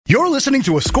You're listening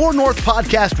to a Score North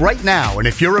podcast right now, and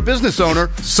if you're a business owner,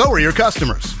 so are your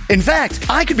customers. In fact,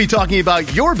 I could be talking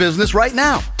about your business right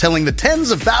now, telling the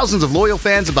tens of thousands of loyal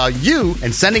fans about you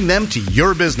and sending them to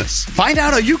your business. Find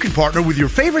out how you can partner with your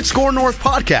favorite Score North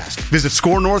podcast. Visit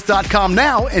scorenorth.com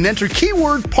now and enter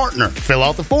keyword partner. Fill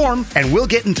out the form, and we'll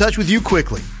get in touch with you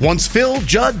quickly. Once Phil,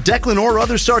 Judd, Declan, or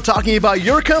others start talking about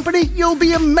your company, you'll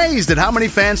be amazed at how many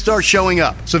fans start showing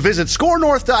up. So visit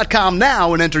scorenorth.com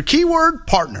now and enter keyword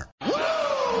partner.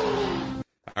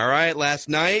 All right, last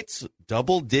night,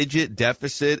 double-digit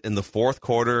deficit in the fourth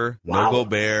quarter. Wow. No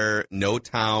Gobert, no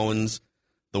Towns.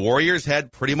 The Warriors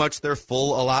had pretty much their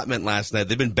full allotment last night.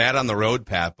 They've been bad on the road,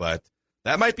 Pat, but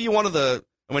that might be one of the,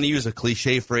 I'm going to use a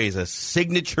cliche phrase, a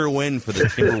signature win for the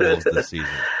Timberwolves this season.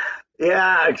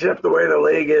 Yeah, except the way the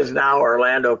league is now,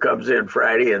 Orlando comes in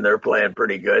Friday and they're playing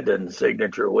pretty good, and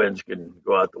signature wins can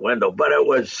go out the window. But it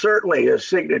was certainly a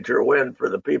signature win for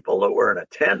the people that were in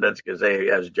attendance because they,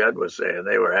 as Judd was saying,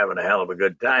 they were having a hell of a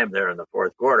good time there in the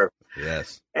fourth quarter.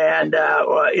 Yes. And,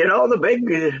 the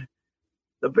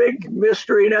big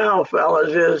mystery now,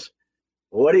 fellas, is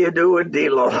what do you do with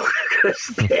D'Lo?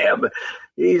 Because, damn,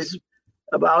 he's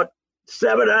about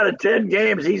 7 out of 10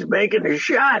 games, he's making his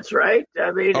shots, right?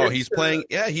 I mean, he's playing.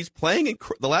 Yeah, he's playing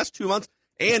the last 2 months.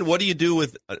 And what do you do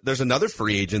with? There's another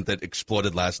free agent that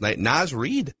exploded last night, Naz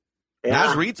Reid. Yeah,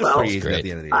 Naz Reid's a free agent at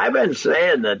the end of the year. I've been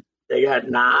saying that they got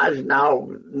Naz now.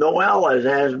 Noel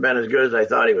hasn't been as good as I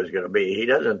thought he was going to be. He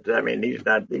doesn't. I mean, he's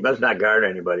not. He must not guard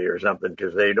anybody or something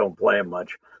because they don't play him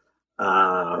much.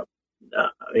 I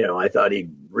thought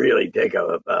he'd really take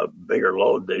a bigger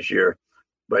load this year.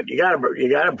 But you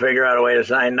gotta figure out a way to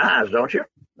sign Naz, don't you?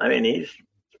 I mean, he's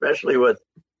especially with,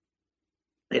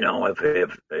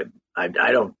 if I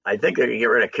think they can get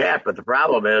rid of Cat, but the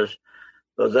problem is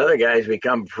those other guys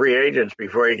become free agents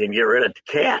before you can get rid of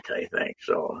Cat. I think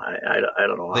so. I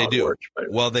don't know how it works.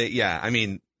 But. Well, the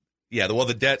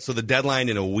deadline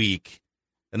in a week,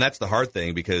 and that's the hard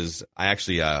thing because I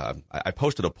actually I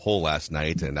posted a poll last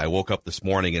night, and I woke up this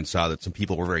morning and saw that some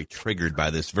people were very triggered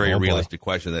by this very realistic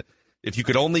question that. If you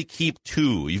could only keep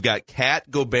two, you've got Cat,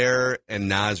 Gobert, and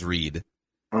Naz Reid.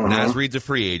 Uh-huh. Naz Reid's a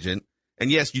free agent.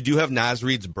 And, yes, you do have Naz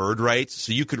Reid's bird rights,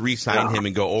 so you could re-sign him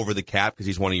and go over the cap because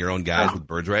he's one of your own guys with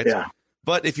bird rights. Yeah.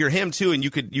 But if you're him, too, and you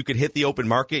could hit the open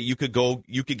market, you could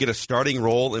get a starting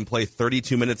role and play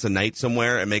 32 minutes a night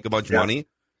somewhere and make a bunch of money.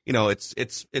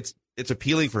 It's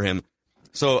appealing for him.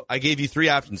 So I gave you three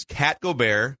options. Cat,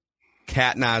 Gobert,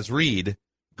 Cat, Naz Reid,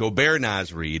 Gobert,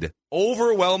 Naz Reid.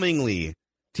 Overwhelmingly,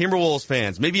 Timberwolves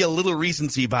fans, maybe a little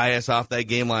recency bias off that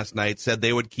game last night, said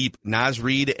they would keep Naz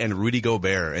Reid and Rudy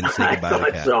Gobert and say goodbye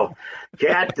to Cat. So,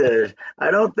 Cat,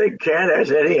 I don't think Cat has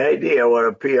any idea what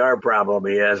a PR problem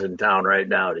he has in town right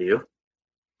now. Do you?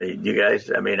 You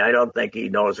guys? I mean, I don't think he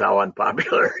knows how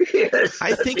unpopular he is.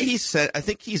 I think he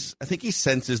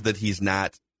senses that he's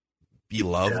not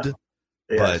beloved.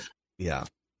 Yeah. But yeah,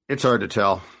 it's hard to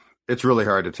tell. It's really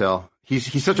hard to tell.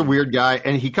 He's such a weird guy,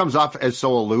 and he comes off as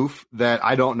so aloof that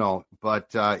I don't know.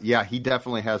 But, he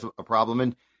definitely has a problem.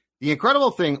 And the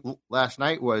incredible thing last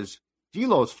night was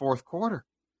D'Lo's fourth quarter.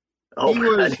 He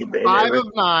was 5 of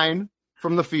 9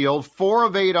 from the field, 4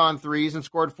 of 8 on threes, and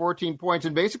scored 14 points.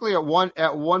 And basically at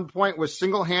one point was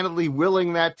single-handedly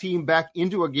willing that team back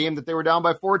into a game that they were down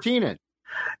by 14 in.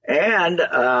 And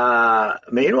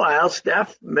meanwhile,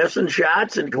 Steph missing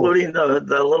shots, including the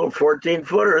little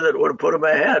 14-footer that would have put him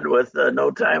ahead with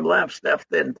no time left. Steph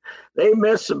didn't. They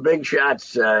missed some big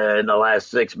shots in the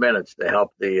last 6 minutes to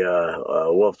help the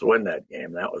Wolves win that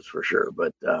game. That was for sure.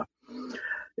 But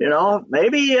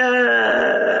maybe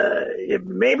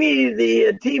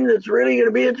the team that's really going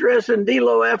to be interested in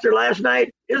D'Lo after last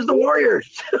night is the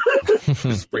Warriors.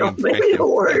 Maybe the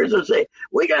Warriors will say,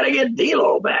 we got to get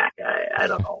D'Lo back. I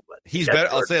don't know. But he's better.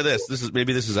 I'll say this. This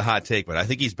is a hot take, but I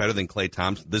think he's better than Klay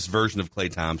Thompson, this version of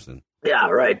Klay Thompson. Yeah,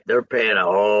 right. They're paying a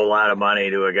whole lot of money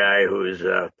to a guy who's,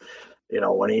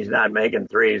 when he's not making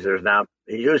threes,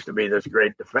 he used to be this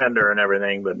great defender and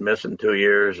everything, but missing 2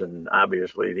 years, and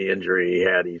obviously the injury he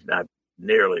had, he's not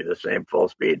nearly the same full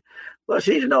speed. Plus,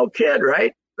 he's no kid,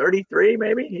 right? 33,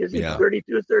 maybe? Is he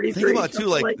 32, 33? Think about,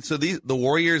 too, the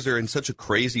Warriors are in such a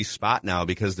crazy spot now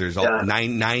because there's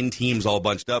nine teams all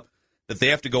bunched up that they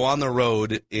have to go on the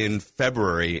road in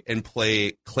February and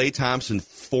play Klay Thompson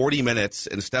 40 minutes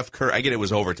and Steph Curry. I get it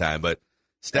was overtime, but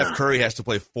Steph Curry has to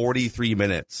play 43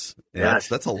 minutes. Yeah,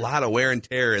 that's a lot of wear and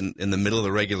tear in the middle of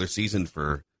the regular season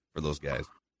for those guys.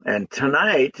 And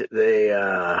tonight,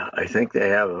 I think they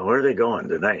have, where are they going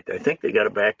tonight? I think they got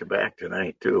a back-to-back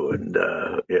tonight, too. And,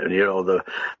 the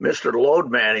Mr.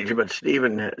 Load Management,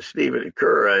 Stephen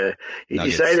Kerr, he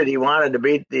decided he wanted to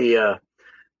beat the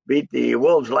beat the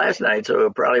Wolves last night, so he'll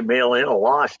probably mail in a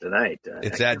loss tonight.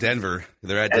 It's at Denver.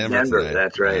 They're at Denver tonight.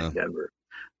 That's right, Denver.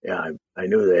 Yeah, I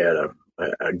knew they had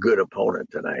a good opponent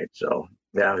tonight. So,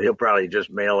 yeah, he'll probably just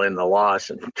mail in the loss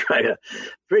and try to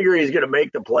figure he's going to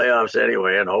make the playoffs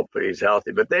anyway and hope he's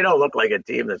healthy. But they don't look like a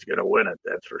team that's going to win it,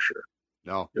 that's for sure.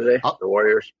 No. Do they? The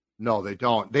Warriors? No, they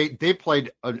don't. They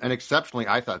played an exceptionally,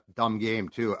 I thought, dumb game,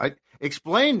 too.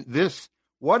 Explain this.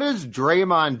 What is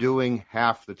Draymond doing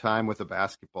half the time with a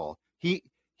basketball? He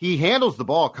handles the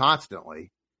ball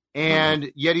constantly,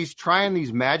 and yet he's trying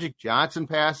these Magic Johnson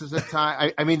passes at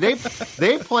times. I mean, they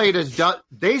played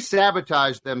they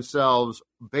sabotaged themselves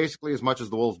basically as much as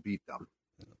the Wolves beat them.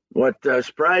 What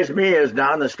surprised me is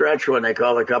down the stretch when they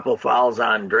called a couple fouls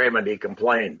on Draymond, he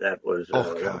complained. That was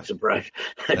a surprise.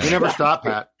 He never stopped,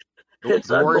 Pat.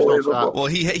 It's unbelievable. Well,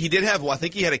 he did have. Well, I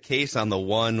think he had a case on the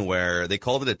one where they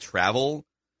called it a travel,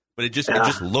 but it just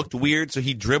looked weird. So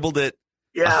he dribbled it.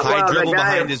 Yeah, a high dribble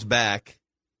behind his back.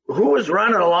 Who was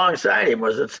running alongside him?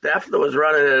 Was it Steph that was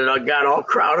running and got all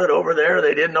crowded over there?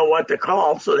 They didn't know what to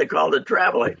call, so they called it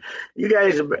traveling. You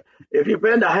guys, if you've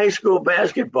been to high school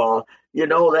basketball, you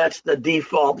know that's the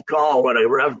default call when a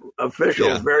ref official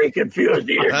is very confused.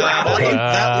 That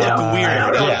looked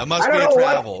weird. Yeah, it must be a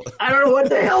travel. I don't know what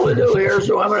the hell to do here,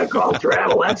 so I'm going to call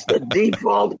travel. That's the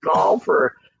default call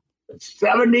for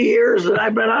 70 years that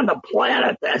I've been on the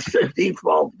planet. That's the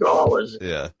default call is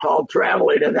called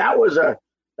traveling, and that was a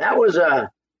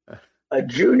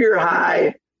junior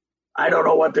high. I don't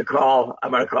know what to call.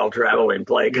 I'm going to call traveling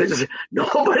play because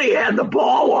nobody had the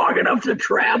ball long enough to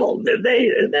travel, did they?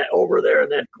 In that over there in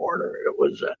that corner, it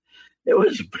was a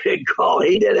big call.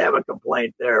 He did have a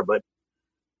complaint there, but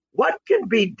what can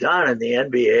be done in the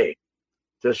NBA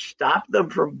to stop them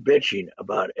from bitching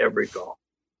about every call?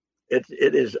 It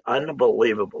is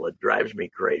unbelievable. It drives me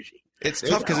crazy. It's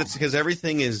tough because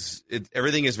everything is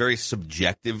very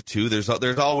subjective too.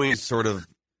 There's always sort of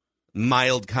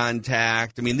mild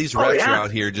contact. I mean, these refs are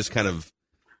out here just kind of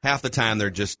half the time they're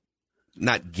just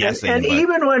not guessing. And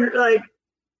even when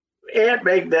Ant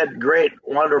made that great,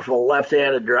 wonderful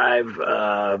left-handed drive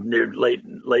late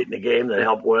in the game that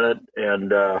helped win it,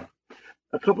 and a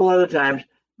couple other times,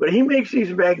 but he makes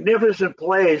these magnificent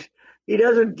plays. He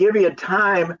doesn't give you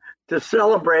time to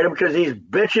celebrate him because he's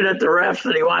bitching at the refs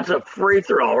that he wants a free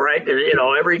throw, right? You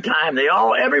know, every time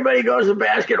everybody goes to the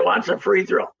basket and wants a free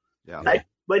throw. Yeah.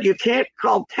 But you can't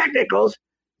call technicals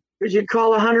because you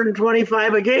call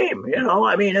 125 a game. You know,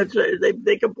 I mean,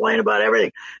 they complain about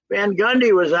everything. Van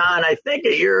Gundy was on, I think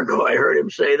a year ago. I heard him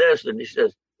say this, and he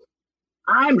says,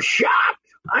 "I'm shocked.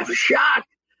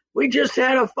 We just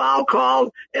had a foul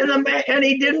called, and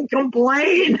he didn't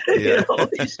complain." Yeah. You know,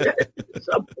 he said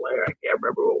some player, I can't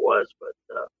remember who it was, but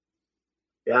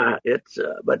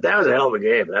but that was a hell of a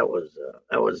game. That was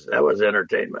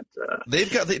entertainment.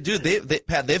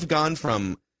 They've gone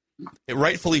from,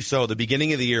 rightfully so, the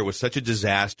beginning of the year was such a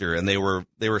disaster, and they were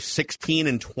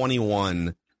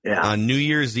 16-21 on New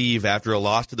Year's Eve after a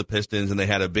loss to the Pistons, and they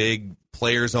had a big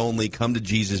players only come to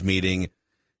Jesus meeting.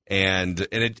 And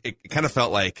it kind of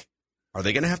felt like, are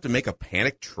they going to have to make a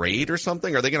panic trade or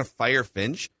something? Are they going to fire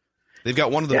Finch? They've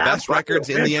got one of the best records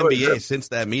in the NBA since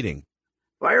that meeting.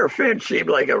 Fire Finch seemed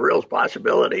like a real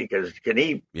possibility because can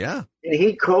he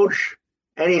coach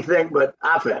anything but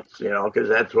offense? You know, because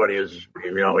that's what he was.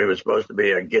 You know, he was supposed to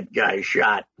be a get guy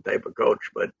shot type of coach,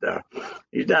 but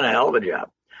he's done a hell of a job.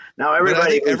 Now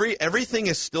everything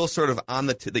is still sort of on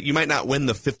that you might not win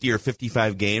the 50 or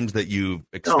 55 games that you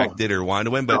expected or wanted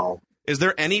to win, but is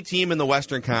there any team in the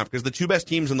Western Conference? Because the two best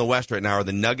teams in the West right now are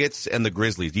the Nuggets and the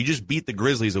Grizzlies. You just beat the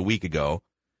Grizzlies a week ago.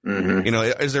 Mm-hmm. You know,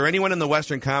 is there anyone in the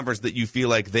Western Conference that you feel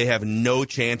like they have no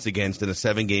chance against in a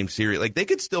 7-game series? Like they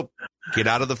could still get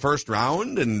out of the first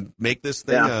round and make this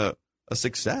thing a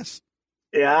success.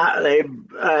 Yeah,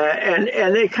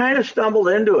 and they kind of stumbled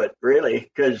into it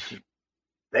really because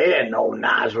they didn't know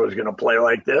Nas was going to play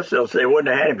like this. Else they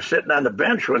wouldn't have had him sitting on the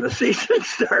bench when the season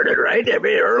started, right? I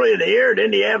mean, early in the year,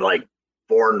 didn't he have like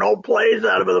 4 no plays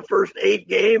out of the first 8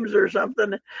 games or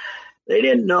something? They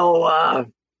didn't know.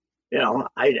 You know,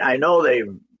 I know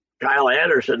Kyle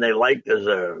Anderson they liked as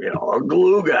a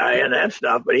glue guy and that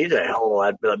stuff, but he's a hell of a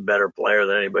lot better player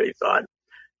than anybody thought.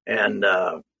 And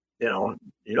you know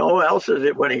who else is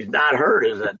it when he's not hurt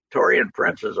is that Taurean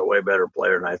Prince is a way better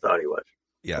player than I thought he was.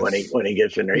 Yes. When he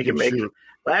gets in there, he can make.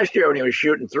 Last year when he was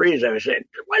shooting threes, I was saying,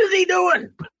 "What is he doing?"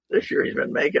 This year he's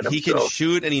been making them. He can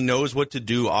shoot and he knows what to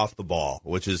do off the ball,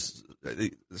 which is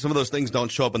some of those things don't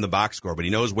show up in the box score, but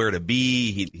he knows where to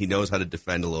be. He knows how to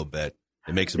defend a little bit.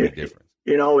 It makes a big difference.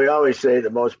 You know, we always say the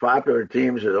most popular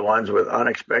teams are the ones with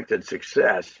unexpected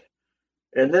success,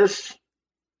 and this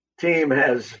team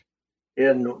has,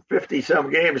 in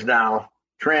 50-some games now,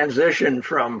 transitioned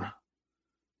from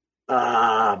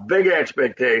big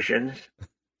expectations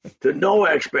to no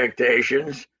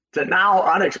expectations to now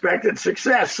unexpected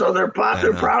success. So they're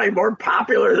probably more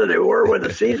popular than they were when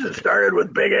the season started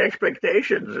with big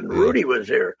expectations and Rudy was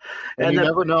here. And you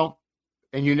never know.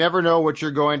 And you never know what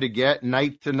you're going to get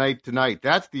night to night to night.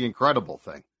 That's the incredible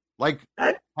thing. Like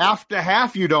half to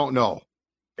half, you don't know.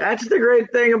 That's the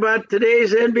great thing about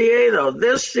today's NBA, though.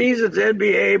 This season's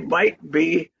NBA might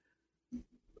be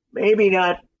maybe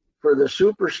not for the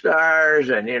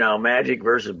superstars and, Magic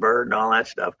versus Bird and all that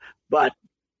stuff, but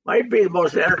might be the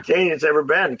most entertaining it's ever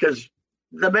been because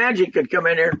the Magic could come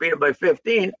in here and beat them by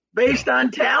 15 based on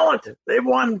talent. They've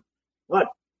won,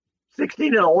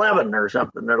 16 and 11 or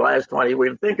something their last 20.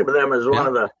 We think of them as one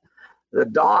of the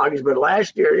dogs, but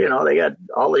last year, they got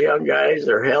all the young guys.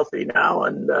 They're healthy now,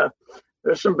 and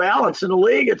there's some balance in the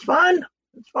league. It's fun.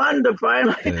 It's fun to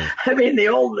finally. I mean,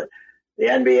 the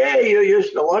NBA, you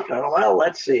used to look on. Well,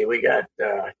 let's see. We got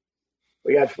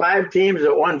 5 teams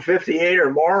that won 58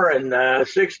 or more, and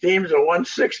 6 teams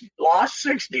that lost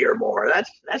 60 or more.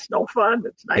 That's no fun.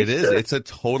 It's nice. It is. It's a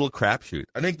total crapshoot.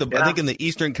 I think in the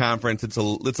Eastern Conference, it's a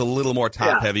little more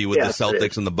top heavy with the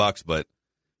Celtics and the Bucks, but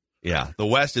the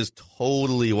West is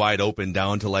totally wide open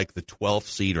down to like the 12th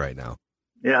seed right now.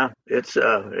 Yeah, it's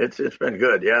been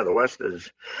good. Yeah, the West is.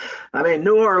 I mean,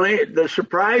 New Orleans, the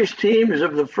surprise teams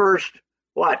of the first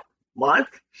month,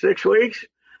 6 weeks.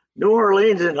 New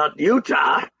Orleans and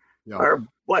Utah are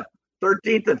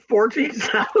 13th and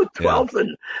 14th now,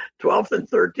 12th and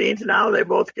 13th now. They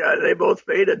both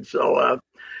faded. So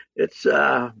it's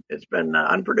been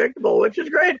unpredictable, which is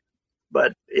great.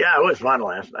 But yeah, it was fun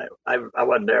last night. I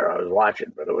wasn't there. I was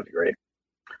watching, but it was great.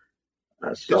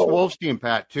 This Wolves team,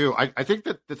 Pat, too. I think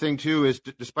that the thing too is,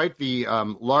 despite the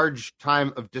large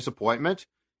time of disappointment,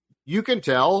 you can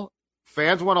tell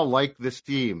fans want to like this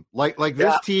team. Like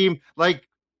this team, like.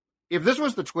 If this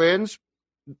was the Twins,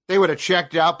 they would have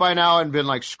checked out by now and been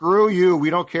like, "Screw you! We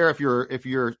don't care if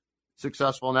you're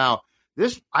successful now."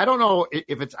 This, I don't know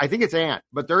if it's. I think it's Ant,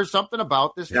 but there's something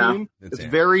about this team that's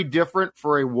very different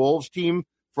for a Wolves team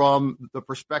from the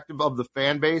perspective of the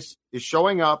fan base is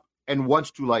showing up and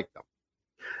wants to like them.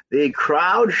 The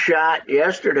crowd shot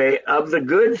yesterday of the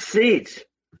good seats.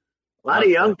 A lot of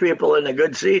young people in the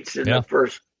good seats in the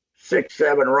first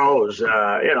 6-7 rows.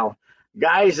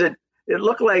 Guys that. It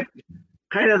looked like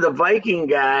kind of the Viking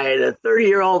guy, the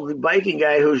 30-year-old Viking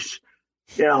guy who's,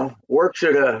 works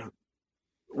at a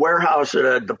warehouse at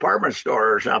a department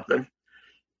store or something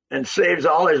and saves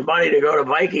all his money to go to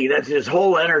Viking. That's his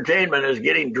whole entertainment is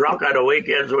getting drunk on the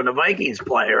weekends when the Vikings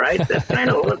play, right? That kind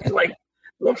of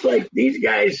looks like these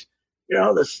guys,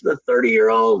 the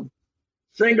 30-year-old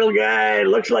single guy,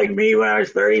 looks like me when I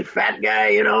was 30, fat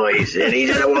guy, he's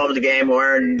in a Wolves game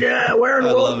wearing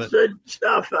Wolves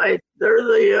stuff.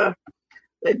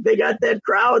 They got that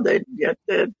crowd, they got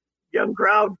that young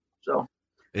crowd. So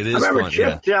it is. I remember fun,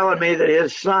 Chip telling me that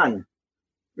his son,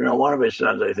 one of his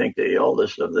sons, I think the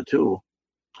oldest of the two,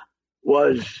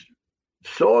 was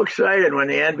so excited when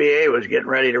the NBA was getting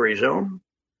ready to resume,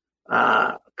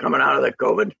 coming out of the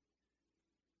COVID,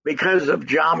 because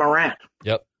of Ja Morant.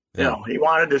 Yep. He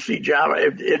wanted to see Ja.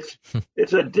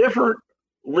 It's a different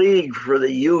league for the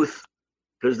youth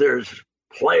because there's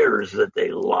players that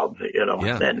they love.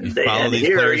 And you follow these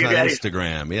players on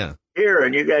Instagram. Here,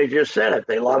 and you guys just said it.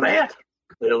 They love Ant.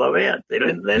 They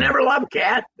never love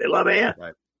Cat. They love Ant.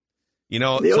 Right.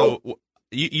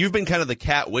 You've been kind of the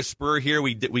Cat whisperer here.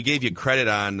 We gave you credit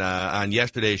on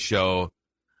yesterday's show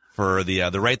for the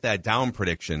Write That Down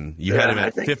prediction. You had him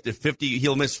at 50.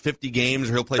 He'll miss 50 games,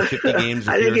 or he'll play 50 games.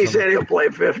 I think he said he'll play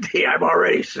 50. I'm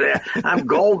already set. I'm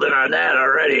golden on that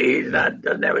already. He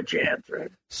doesn't have a chance,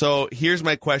 right? So here's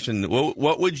my question: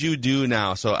 what would you do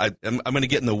now? So I'm going to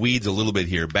get in the weeds a little bit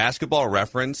here. Basketball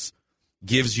Reference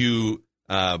gives you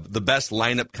the best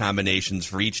lineup combinations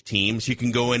for each team, so you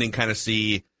can go in and kind of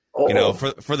see,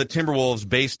 for the Timberwolves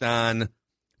based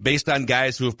on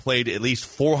guys who have played at least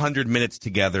 400 minutes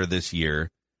together this year,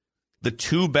 the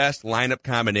 2 best lineup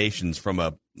combinations from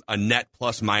a net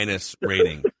plus-minus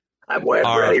rating I'm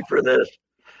ready for this.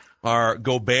 Are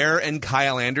Gobert and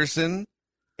Kyle Anderson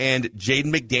and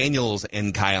Jaden McDaniels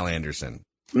and Kyle Anderson.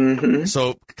 Mm-hmm.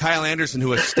 So Kyle Anderson,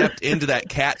 who has stepped into that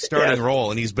Cat starting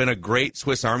role, and he's been a great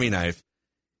Swiss Army knife,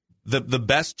 the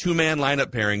best 2-man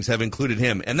lineup pairings have included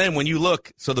him. And then when you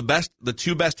look, so the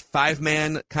 2 best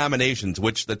 5-man combinations,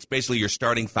 which that's basically your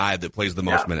starting 5 that plays the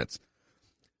most minutes,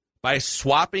 by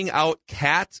swapping out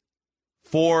Cat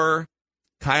for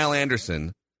Kyle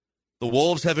Anderson, the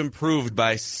Wolves have improved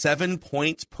by 7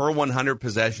 points per 100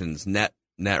 possessions net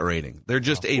net rating. They're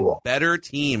just a better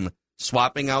team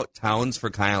swapping out Towns for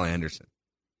Kyle Anderson.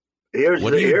 Here's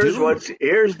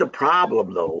the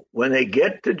problem, though. When they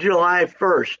get to July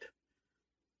 1st,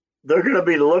 they're going to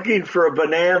be looking for a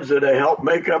bonanza to help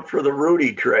make up for the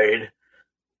Rudy trade.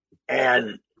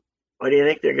 And what do you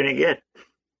think they're going to get?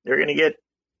 They're going to get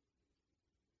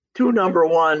 2 number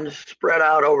ones spread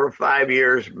out over 5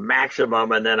 years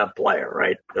maximum, and then a player,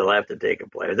 right? They'll have to take a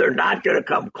player. They're not going to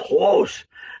come close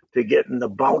to getting the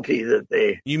bounty that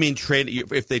they. You mean trade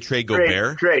if they trade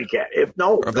Gobert? Trade Cat. If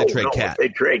they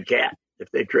trade Cat. If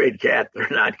they trade Cat, they're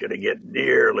not going to get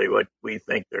nearly what we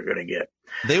think they're going to get.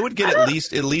 They would get at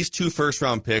least 2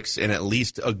 first-round picks and at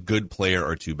least a good player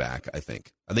or 2 back. I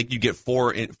think you get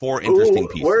four interesting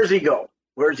pieces. Where's he go?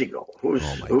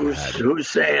 Who's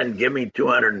saying give me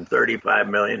 $235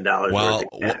 million? Well,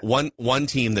 one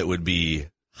team that would be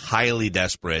highly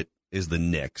desperate is the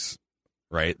Knicks,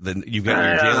 right? Then you've got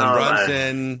your Jalen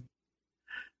Brunson.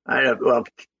 Well,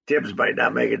 Tibbs might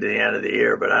not make it to the end of the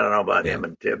year, but I don't know about him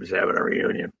and Tibbs having a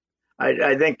reunion.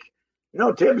 I think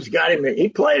Tibbs got him. He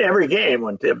played every game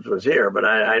when Tibbs was here, but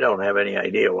I don't have any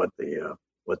idea what the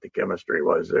chemistry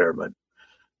was there. But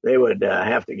they would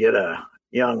have to get a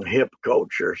young hip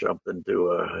coach or something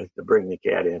to bring the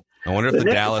Cat in. I wonder if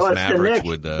the Dallas Mavericks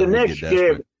would. The Knicks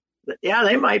gave. Yeah,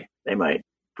 they might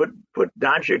put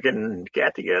Doncic and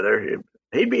Cat together.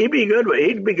 He'd be good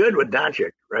with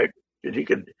Doncic, right? Because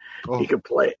he could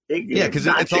play. Because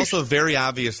it's also very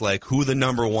obvious who the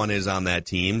number one is on that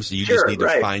team. So you just need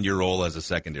to find your role as a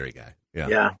secondary guy.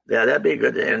 Yeah, that'd be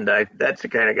good. And that's the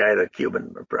kind of guy that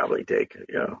Cuban would probably take.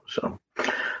 So,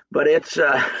 but it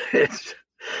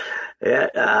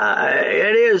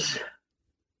is.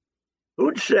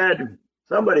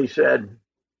 Somebody said,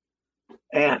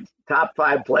 and top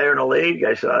 5 player in the league.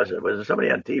 I saw it. Was it somebody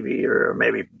on TV or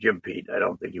maybe Jim Pete? I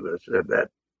don't think he would have said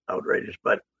that outrageous,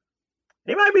 but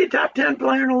he might be a top 10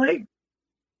 player in the league.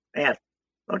 Man,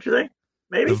 don't you think?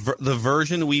 Maybe the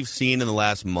version we've seen in the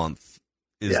last month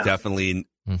is definitely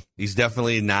he's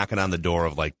definitely knocking on the door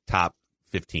of top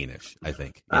 15-ish, I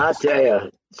think. Yes. I'll tell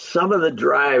you, some of the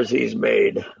drives he's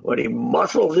made when he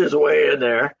muscles his way in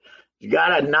there, he's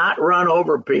got to not run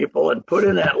over people and put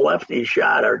in that lefty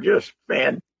shot are just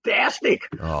fantastic.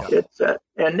 Oh. It's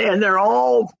and they're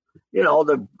all,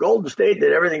 the Golden State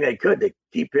did everything they could to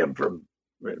keep him from,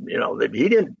 he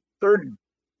didn't third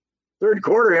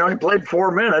quarter. He only played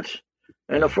 4 minutes.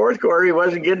 In the fourth quarter, he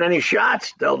wasn't getting any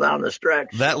shots till down the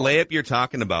stretch. That layup you're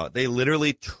talking about, they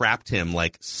literally trapped him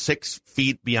 6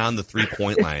 feet beyond the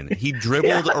 3-point line. He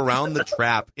dribbled around the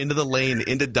trap into the lane,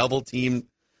 into double team,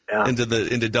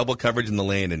 into double coverage in the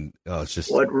lane, and it's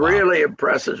just. What really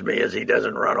impresses me is he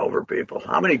doesn't run over people.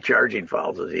 How many charging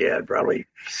fouls has he had? Probably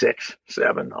 6,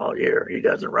 7 all year. He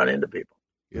doesn't run into people.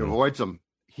 He avoids them.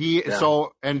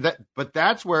 But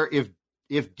that's where if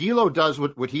D'Lo does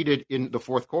what he did in the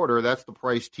fourth quarter, that's the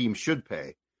price teams should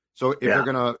pay. So if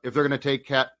they're gonna take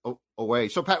Cat away,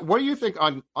 so Pat, what do you think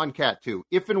on Cat too?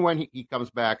 If and when he comes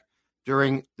back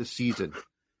during the season,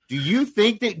 do you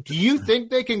think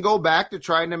they can go back to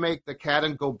trying to make the Cat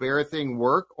and Gobert thing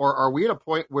work, or are we at a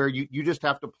point where you just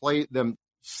have to play them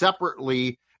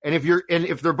separately? And if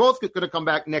they're both going to come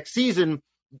back next season,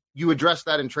 you address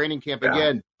that in training camp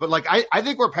again. But I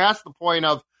think we're past the point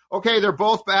of, okay, they're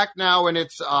both back now, and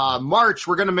it's March.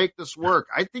 We're going to make this work.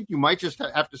 I think you might just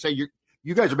have to say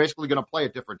you guys are basically going to play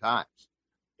at different times.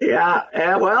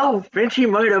 Yeah, well, Finchie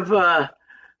might have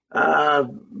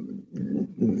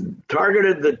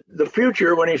targeted the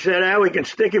future when he said, we can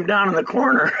stick him down in the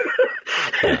corner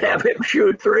and have him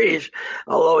shoot threes,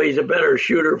 although he's a better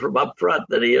shooter from up front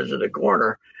than he is in the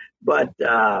corner. But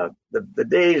the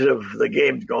days of the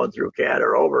games going through Cat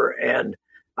are over, and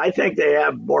I think they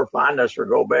have more fondness for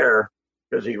Gobert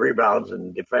because he rebounds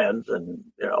and defends, and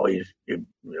he's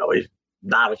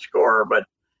not a scorer. But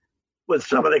with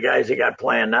some of the guys he got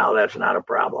playing now, that's not a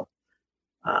problem.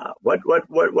 What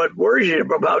worries you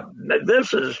about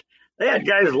this is they had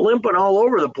guys limping all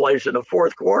over the place in the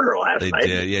fourth quarter last night. They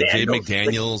did, yeah. Jay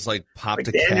McDaniels popped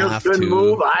a calf couldn't too.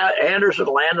 Move. Anderson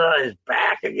landed on his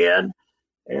back again,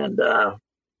 and the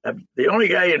only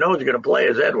guy is going to play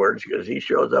is Edwards because he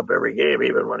shows up every game,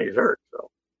 even when he's hurt. So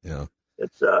yeah,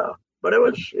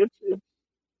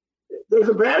 there's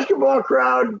a basketball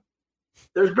crowd.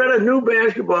 There's been a new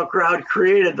basketball crowd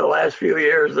created the last few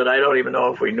years that I don't even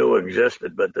know if we knew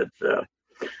existed, but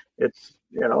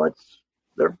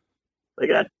they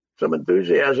got some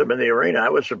enthusiasm in the arena. I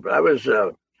was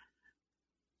the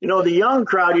young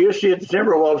crowd you used to see at the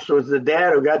Timberwolves was the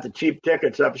dad who got the cheap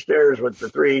tickets upstairs with the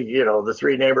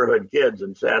three neighborhood kids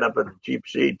and sat up at the cheap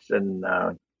seats and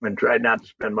tried not to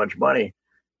spend much money.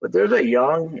 but there's a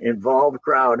young, involved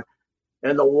crowd.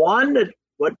 And the one that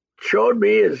what showed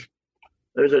me is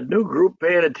there's a new group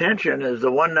paying attention is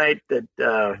the one night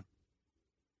that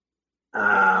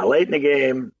late in the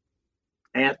game,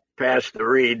 Ant passed to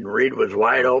Reed, and Reed was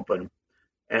wide open,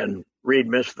 and Reed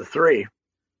missed the three.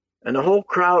 And the whole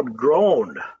crowd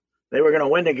groaned. They were going to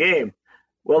win the game.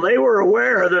 Well, they were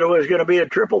aware that it was going to be a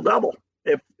triple-double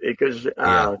because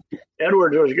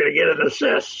Edwards was going to get an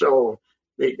assist. So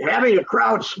having a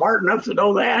crowd smart enough to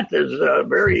know that is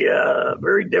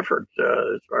very different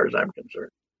as far as I'm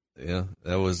concerned. Yeah,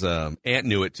 that was Ant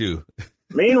knew it too.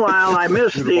 Meanwhile, I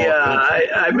missed the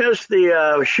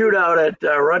shootout at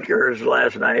Rutgers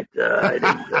last night.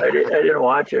 I didn't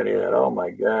watch any of that. Oh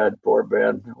my God, poor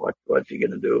Ben. What's he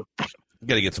going to do? You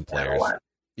got to get some players.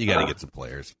 You got to get some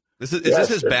players. Is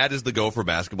this as bad as the Gopher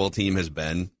basketball team has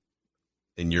been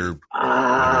in your?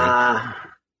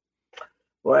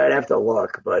 Well, I'd have to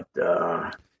look, but.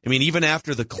 I mean, even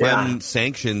after the Clem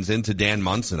sanctions into Dan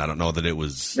Munson, I don't know that it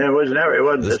was. It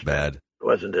wasn't this bad. It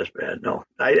wasn't this bad. No,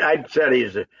 I said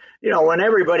he's. When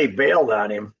everybody bailed on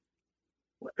him,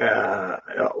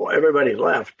 everybody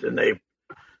left, and they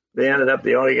ended up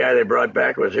the only guy they brought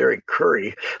back was Eric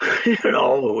Curry,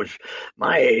 who was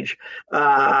my age.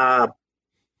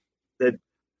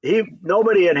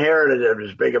 Nobody inherited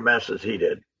as big a mess as he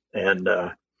did, and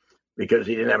because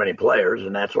he didn't have any players,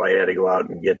 and that's why he had to go out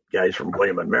and get guys from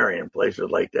William and Mary and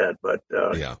places like that. But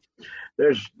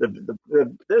there's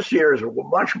this year is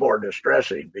much more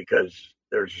distressing because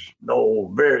there's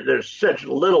such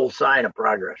little sign of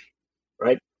progress,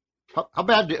 right? How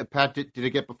bad did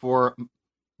it get before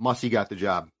Mussy got the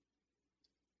job?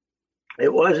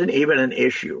 It wasn't even an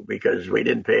issue because we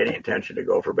didn't pay any attention to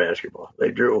Gopher basketball.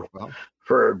 They drew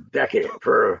for a decade.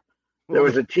 There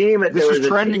was a team. This was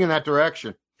trending in that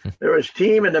direction. There was a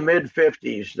team in the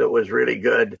mid-'50s that was really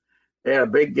good. They had a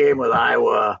big game with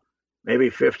Iowa, maybe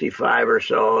 55 or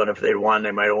so, and if they'd won, they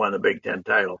might have won the Big Ten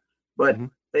title. But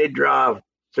they'd draw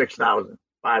 6,000,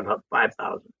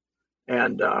 5,000.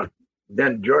 And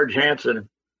then George Hansen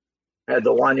had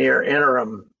the one-year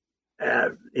interim.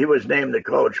 He was named the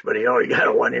coach, but he only got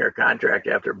a one-year contract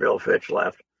after Bill Fitch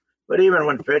left. But even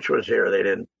when Fitch was here, they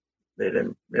didn't.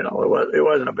 It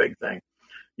wasn't a big thing.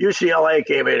 UCLA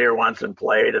came in here once and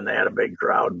played, and they had a big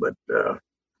crowd, but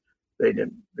they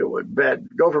didn't.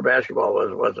 Gopher basketball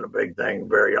wasn't a big thing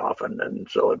very often, and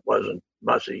so it wasn't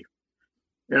Mussy.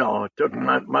 It took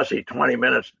Mussy 20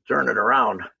 minutes to turn it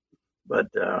around, but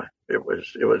it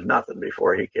was nothing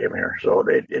before he came here. So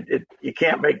you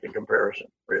can't make the comparison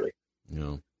really.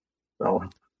 Yeah. So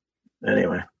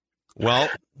anyway. Well,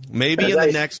 maybe in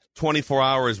the next 24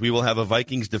 hours, we will have a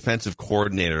Vikings defensive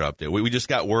coordinator update. We just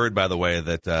got word, by the way,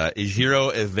 that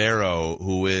Ejiro Evero,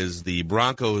 who is the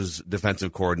Broncos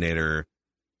defensive coordinator,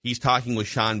 he's talking with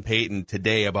Sean Payton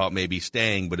today about maybe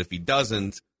staying, but if he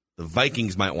doesn't, the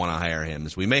Vikings might want to hire him.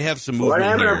 So we may have some movement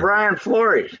here. What happened to Brian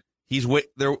Flores? He's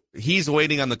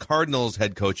waiting on the Cardinals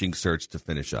head coaching search to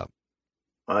finish up.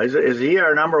 Is he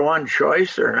our number one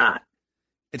choice or not?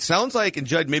 It sounds like, and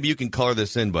Judd, maybe you can color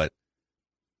this in, but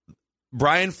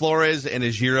Brian Flores and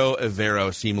Ejiro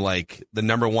Evero seem like the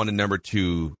number one and number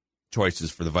two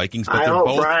choices for the Vikings,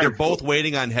 but they're both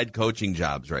waiting on head coaching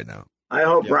jobs right now. I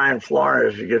hope Brian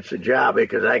Flores gets a job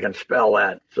because I can spell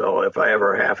that. So if I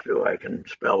ever have to, I can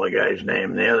spell the guy's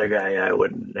name. The other guy I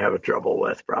wouldn't have a trouble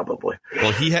with probably.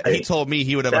 Well, he told me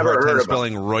he would have a hard time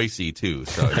spelling Reusse too.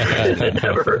 So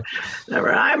never.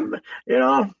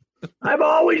 I've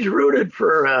always rooted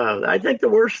for. I think the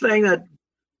worst thing that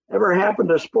ever happened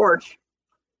to sports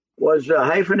was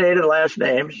hyphenated last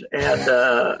names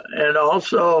and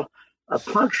also a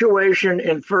punctuation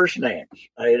in first names.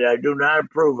 I do not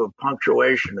approve of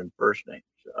punctuation in first names.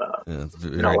 It's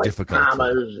very difficult.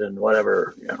 Commas and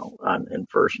whatever, in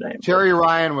first names. Terry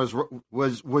Ryan was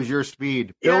your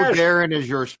speed. Bill Guerin is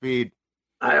your speed.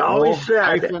 I always said,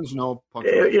 hyphens, no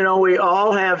punctuation. We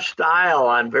all have style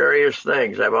on various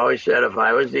things. I've always said if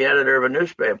I was the editor of a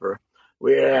newspaper,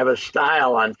 we'd have a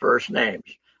style on first names.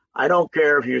 I don't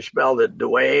care if you spelled it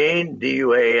Dwayne,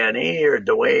 D-U-A-N-E, or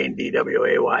Dwayne,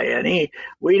 D-W-A-Y-N-E.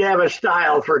 We'd have a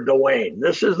style for Dwayne.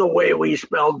 This is the way we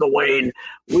spell Dwayne.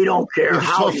 We don't care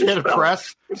how you spell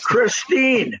it.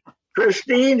 Christine,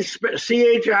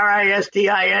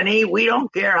 C-H-R-I-S-T-I-N-E. We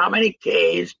don't care how many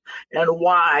K's and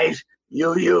Y's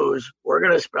you use. We're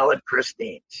going to spell it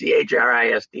Christine,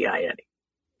 C-H-R-I-S-T-I-N-E.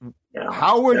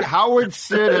 How would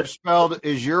Sid have spelled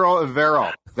Ejiro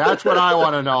Evero? That's what I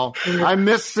want to know. I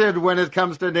miss Sid when it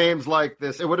comes to names like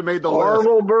this. It would have made the list.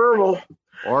 Orville Burble.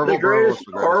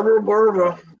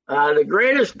 The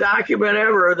greatest document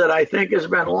ever that I think has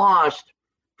been lost.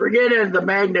 Forget it, the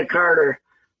Magna Carta.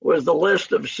 was the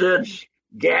list of Sid's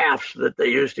gaffes that they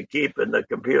used to keep in the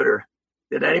computer.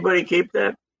 Did anybody keep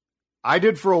that? I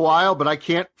did for a while, but I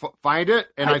can't find it,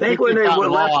 and I think when it they got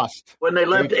left, lost. when they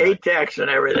left ATEX and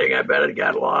everything, I bet it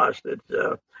got lost.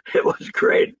 It was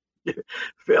great.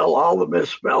 Phil, all the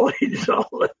misspellings, all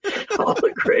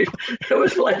the great. It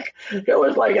was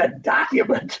like a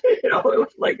document. You know, it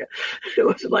was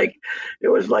like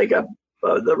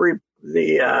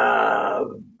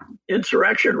the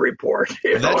insurrection report.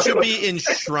 That should be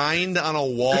enshrined on a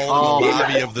wall in the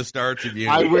lobby of the Star Tribune.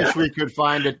 I wish we could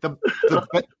find it.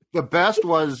 The best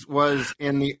was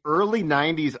in the early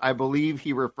 90s, I believe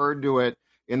he referred to it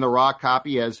in the raw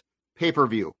copy as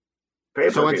pay-per-view.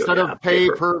 So instead of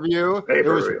pay-per-view, it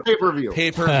was pay-per-view.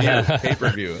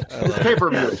 Pay-per-view.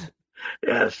 Pay-per-view.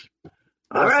 Yes.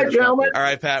 All right, gentlemen. All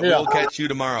right, Pat. We'll catch you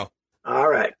tomorrow. All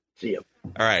right. See you.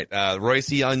 All right.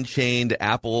 Reusse Unchained,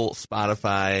 Apple,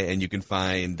 Spotify, and you can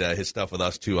find his stuff with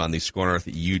us, too, on the Score North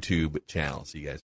YouTube channel. See you guys.